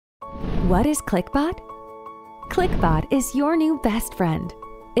What is ClicBot? ClicBot is your new best friend.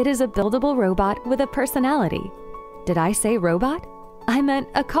 It is a buildable robot with a personality. Did I say robot? I meant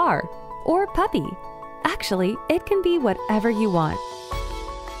a car or puppy. Actually, it can be whatever you want.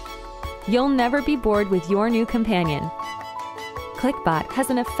 You'll never be bored with your new companion. ClicBot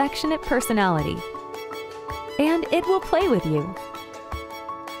has an affectionate personality, and it will play with you.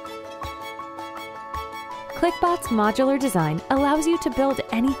 ClicBot's modular design allows you to build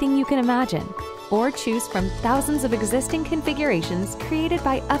anything you can imagine, or choose from thousands of existing configurations created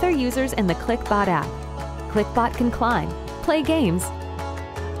by other users in the ClicBot app. ClicBot can climb, play games,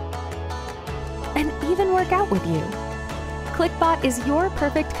 and even work out with you. ClicBot is your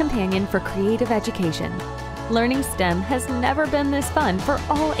perfect companion for creative education. Learning STEM has never been this fun for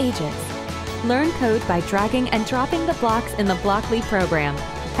all ages. Learn code by dragging and dropping the blocks in the Blockly program,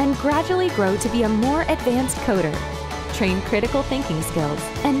 and gradually grow to be a more advanced coder. Train critical thinking skills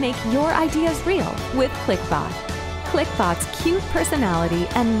and make your ideas real with ClicBot. ClicBot's cute personality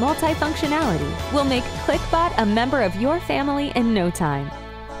and multifunctionality will make ClicBot a member of your family in no time.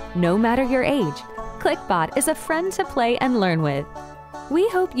 No matter your age, ClicBot is a friend to play and learn with. We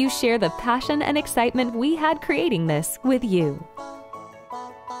hope you share the passion and excitement we had creating this with you.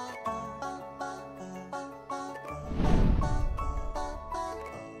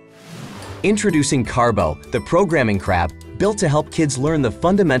 Introducing Karbo, the programming crab, built to help kids learn the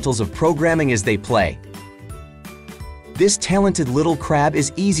fundamentals of programming as they play. This talented little crab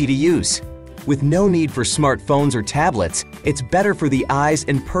is easy to use. With no need for smartphones or tablets, it's better for the eyes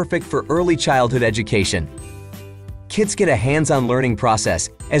and perfect for early childhood education. Kids get a hands-on learning process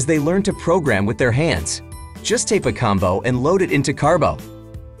as they learn to program with their hands. Just tape a combo and load it into Karbo.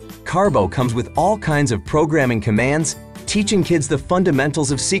 Karbo comes with all kinds of programming commands, teaching kids the fundamentals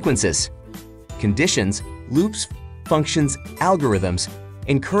of sequences, conditions, loops, functions, algorithms,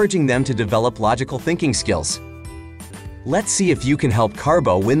 encouraging them to develop logical thinking skills. Let's see if you can help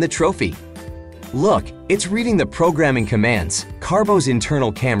Karbo win the trophy. Look, it's reading the programming commands. Karbo's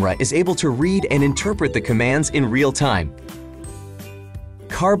internal camera is able to read and interpret the commands in real time.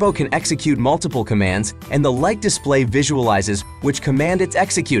 Karbo can execute multiple commands, and the light display visualizes which command it's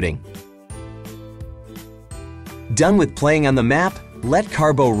executing. Done with playing on the map? Let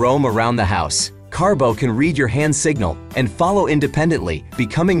Karbo roam around the house. Karbo can read your hand signal and follow independently,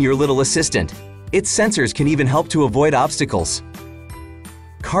 becoming your little assistant. Its sensors can even help to avoid obstacles.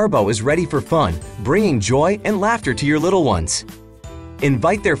 Karbo is ready for fun, bringing joy and laughter to your little ones.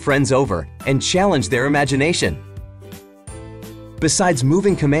 Invite their friends over and challenge their imagination. Besides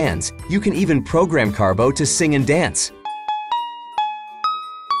moving commands, you can even program Karbo to sing and dance.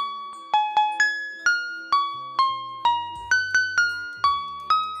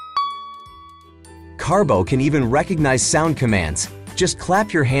 Karbo can even recognize sound commands. Just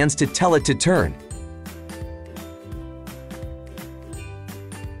clap your hands to tell it to turn.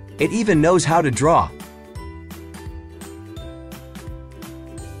 It even knows how to draw.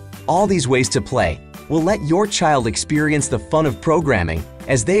 All these ways to play will let your child experience the fun of programming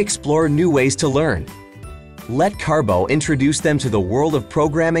as they explore new ways to learn. Let Karbo introduce them to the world of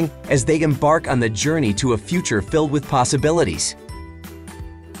programming as they embark on the journey to a future filled with possibilities.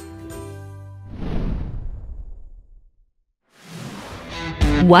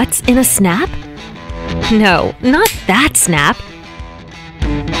 What's in a snap? No, not that snap.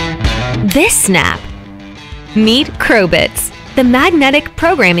 This snap. Meet Crowbits, the magnetic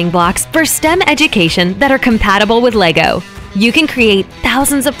programming blocks for STEM education that are compatible with Lego. You can create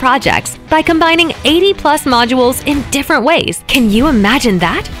thousands of projects by combining 80+ modules in different ways. Can you imagine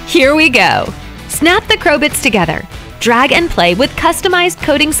that? Here we go. Snap the Crowbits together. Drag and play with customized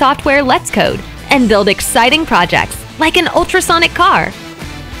coding software Let's Code and build exciting projects like an ultrasonic car.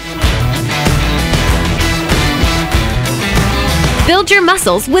 Build your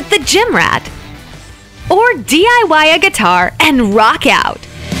muscles with the gym rat. Or DIY a guitar and rock out.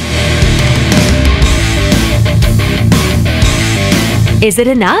 Is it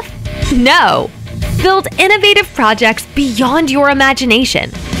enough? No! Build innovative projects beyond your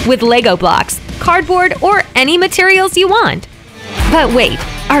imagination with Lego blocks, cardboard, or any materials you want. But wait,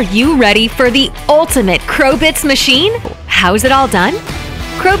 are you ready for the ultimate Crowbits machine? How's it all done?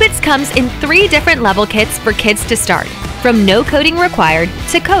 Crowbits comes in 3 different level kits for kids to start, from no coding required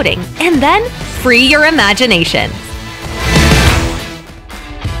to coding, and then free your imagination.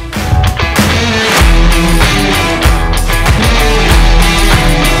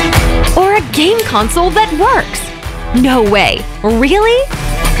 Or a game console that works. No way, really?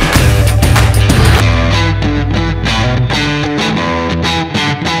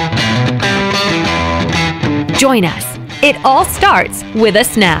 Join us. It all starts with a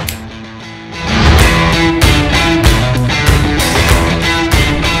snap.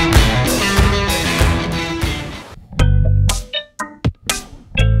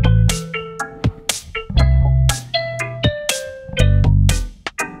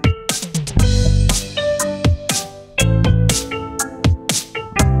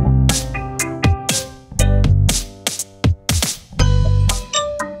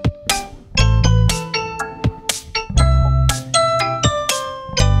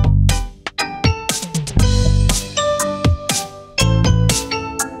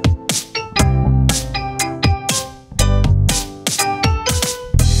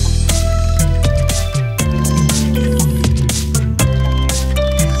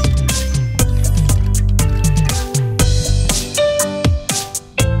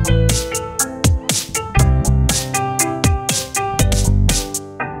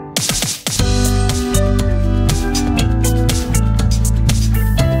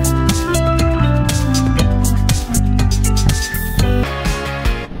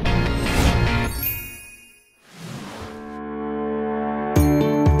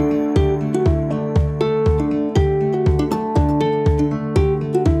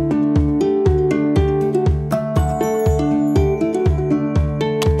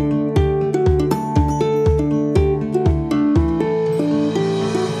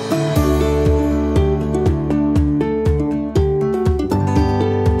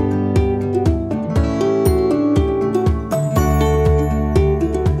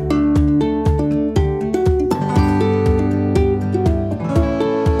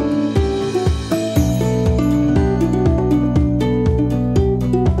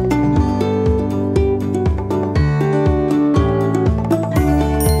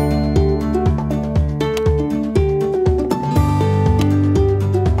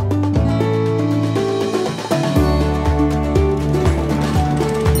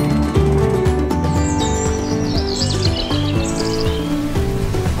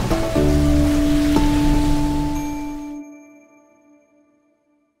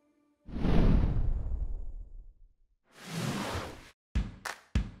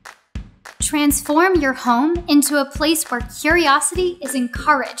 Transform your home into a place where curiosity is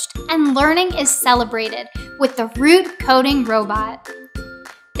encouraged and learning is celebrated with the Root Coding Robot.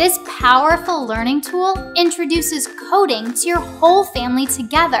 This powerful learning tool introduces coding to your whole family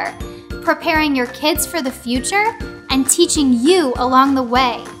together, preparing your kids for the future and teaching you along the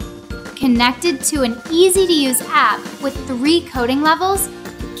way. Connected to an easy-to-use app with 3 coding levels,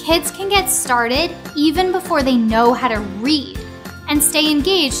 kids can get started even before they know how to read and stay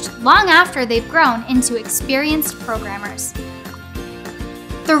engaged long after they've grown into experienced programmers.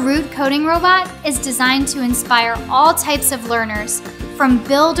 The Root Coding Robot is designed to inspire all types of learners, from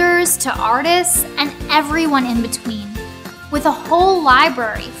builders to artists and everyone in between, with a whole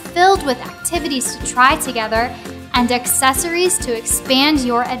library filled with activities to try together and accessories to expand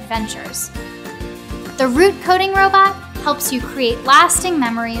your adventures. The Root Coding Robot helps you create lasting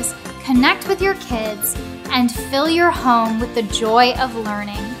memories, connect with your kids, and fill your home with the joy of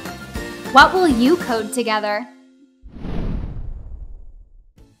learning. What will you code together?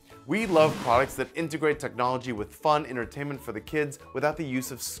 We love products that integrate technology with fun entertainment for the kids without the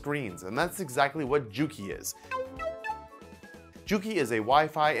use of screens, and that's exactly what Jooki is. Jooki is a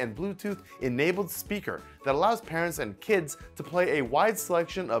Wi-Fi and Bluetooth-enabled speaker that allows parents and kids to play a wide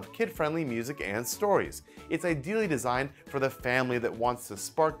selection of kid-friendly music and stories. It's ideally designed for the family that wants to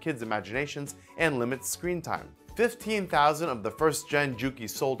spark kids' imaginations and limit screen time. 15,000 of the first-gen Jooki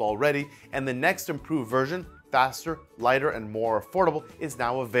sold already, and the next improved version, faster, lighter, and more affordable, is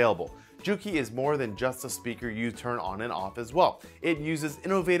now available. Jooki is more than just a speaker you turn on and off as well. It uses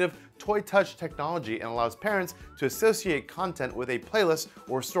innovative Toy Touch technology and allows parents to associate content with a playlist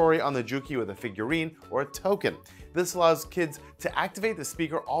or story on the Jooki with a figurine or a token. This allows kids to activate the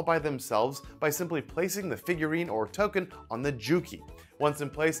speaker all by themselves by simply placing the figurine or token on the Jooki. Once in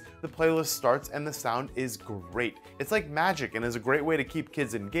place, the playlist starts and the sound is great. It's like magic and is a great way to keep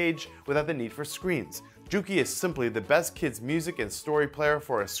kids engaged without the need for screens. Jooki is simply the best kids' music and story player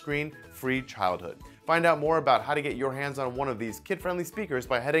for a screen-free childhood. Find out more about how to get your hands on one of these kid-friendly speakers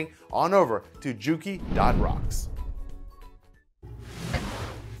by heading on over to Jooki.rocks.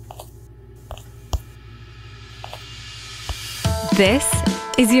 This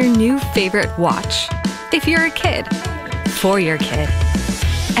is your new favorite watch. If you're a kid, for your kid.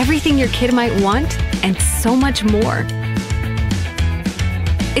 Everything your kid might want and so much more.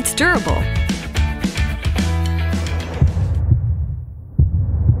 It's durable.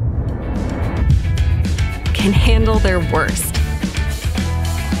 Can handle their worst.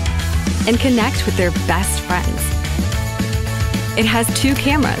 And connect with their best friends. It has 2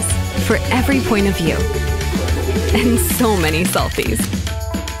 cameras for every point of view. And so many selfies.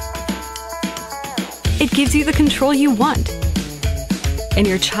 It gives you the control you want. And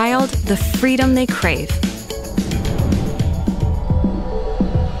your child the freedom they crave.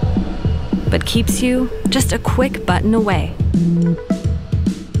 But keeps you just a quick button away.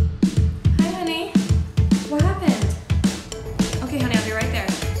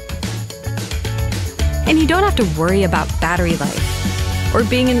 And you don't have to worry about battery life or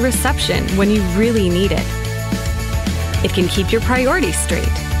being in reception when you really need it. It can keep your priorities straight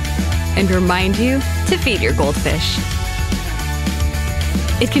and remind you to feed your goldfish.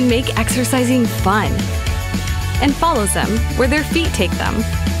 It can make exercising fun and follows them where their feet take them.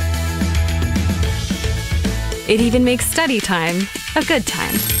 It even makes study time a good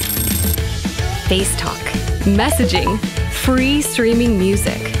time. FaceTalk, messaging, free streaming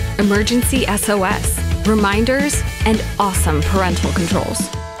music, emergency SOS, reminders, and awesome parental controls.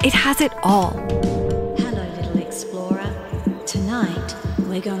 It has it all. Hello, little explorer. Tonight,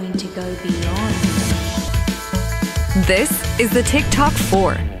 we're going to go beyond. This is the TickTalk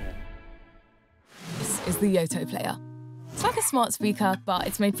 4. This is the Yoto Player. It's like a smart speaker, but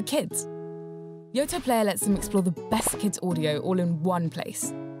it's made for kids. Yoto Player lets them explore the best kids' audio all in one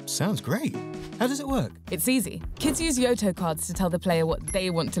place. Sounds great. How does it work? It's easy. Kids use Yoto cards to tell the player what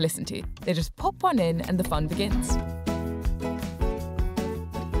they want to listen to. They just pop one in and the fun begins.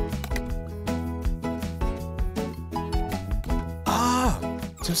 Ah,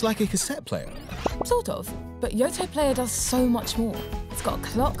 so it's like a cassette player. Sort of, but Yoto Player does so much more. It's got a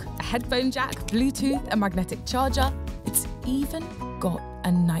clock, a headphone jack, Bluetooth, a magnetic charger. It's even got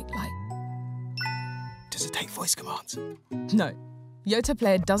a nightlight. Does it take voice commands? No. Yoto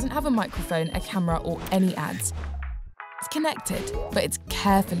Player doesn't have a microphone, a camera, or any ads. It's connected, but it's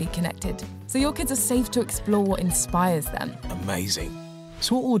carefully connected, so your kids are safe to explore what inspires them. Amazing.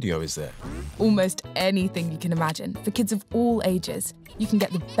 So what audio is there? Almost anything you can imagine, for kids of all ages. You can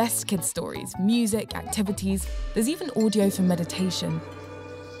get the best kids' stories, music, activities. There's even audio for meditation,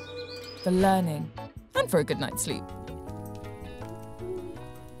 for learning, and for a good night's sleep.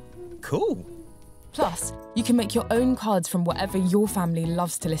 Cool. Plus, you can make your own cards from whatever your family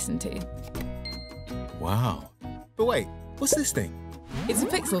loves to listen to. Wow. But wait, what's this thing? It's a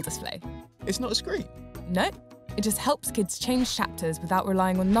pixel display. It's not a screen. No, it just helps kids change chapters without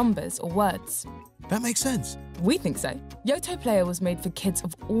relying on numbers or words. That makes sense. We think so. Yoto Player was made for kids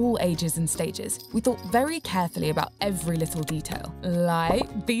of all ages and stages. We thought very carefully about every little detail,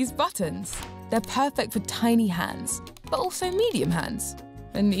 like these buttons. They're perfect for tiny hands, but also medium hands,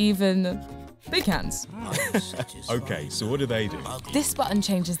 and even big hands. Okay, so what do they do? This button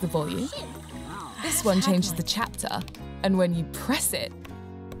changes the volume. This one changes the chapter, and when you press it,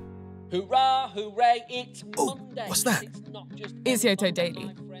 Hurrah, hooray, it's Oh, Monday. what's that? it's Yoto Daily.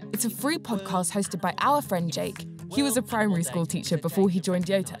 It's a free podcast hosted by our friend Jake. He was a primary school teacher before he joined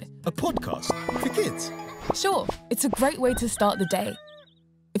Yoto. A podcast for kids. Sure, it's a great way to start the day.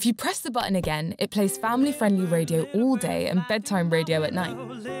 If you press the button again, it plays family-friendly radio all day and bedtime radio at night.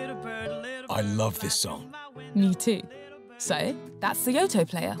 I love this song. Me too. So, that's the Yoto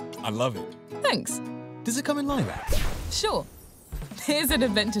Player. I love it. Thanks. Does it come in live apps? Sure. Here's an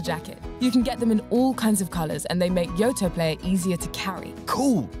adventure jacket. You can get them in all kinds of colours and they make Yoto Player easier to carry.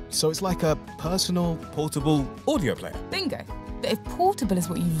 Cool. So it's like a personal, portable audio player. Bingo. But if portable is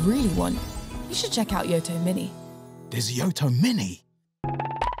what you really want, you should check out Yoto Mini. There's a Yoto Mini.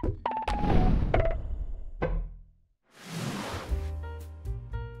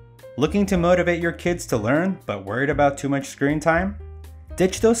 Looking to motivate your kids to learn, but worried about too much screen time?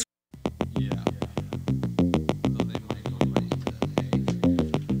 Ditch those.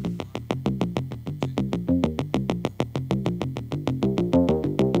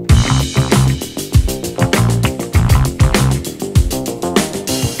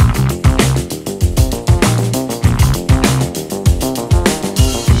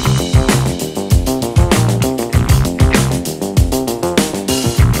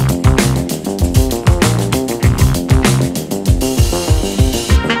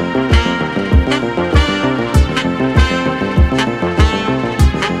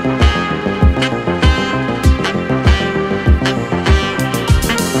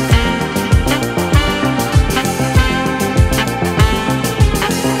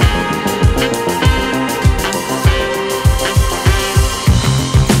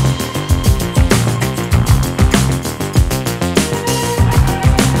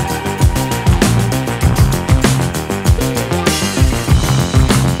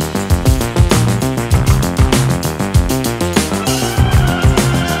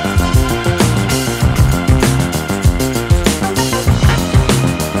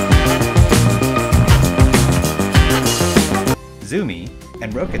 Zoomy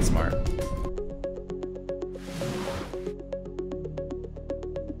and Rocket Smart